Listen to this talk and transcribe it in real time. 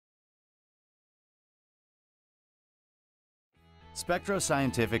Spectro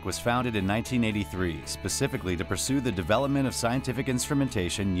Scientific was founded in 1983 specifically to pursue the development of scientific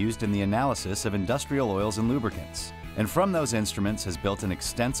instrumentation used in the analysis of industrial oils and lubricants. And from those instruments has built an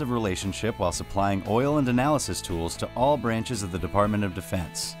extensive relationship while supplying oil and analysis tools to all branches of the Department of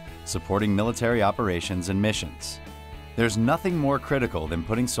Defense, supporting military operations and missions. There's nothing more critical than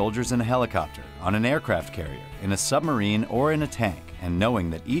putting soldiers in a helicopter, on an aircraft carrier, in a submarine, or in a tank, and knowing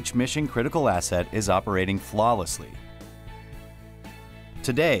that each mission-critical asset is operating flawlessly.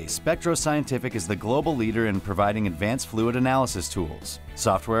 Today, Spectro Scientific is the global leader in providing advanced fluid analysis tools,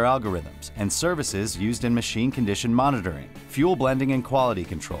 software algorithms, and services used in machine condition monitoring, fuel blending and quality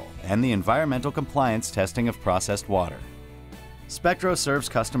control, and the environmental compliance testing of processed water. Spectro serves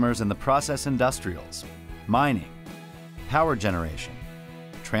customers in the process industrials, mining, power generation,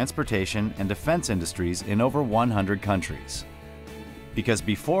 transportation, and defense industries in over 100 countries. Because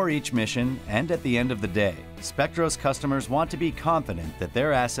before each mission and at the end of the day, Spectro's customers want to be confident that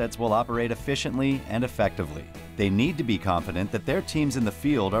their assets will operate efficiently and effectively. They need to be confident that their teams in the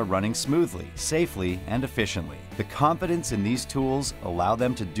field are running smoothly, safely, and efficiently. The confidence in these tools allow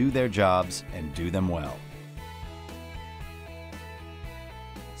them to do their jobs and do them well.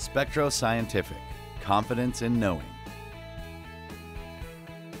 Spectro Scientific, confidence in knowing.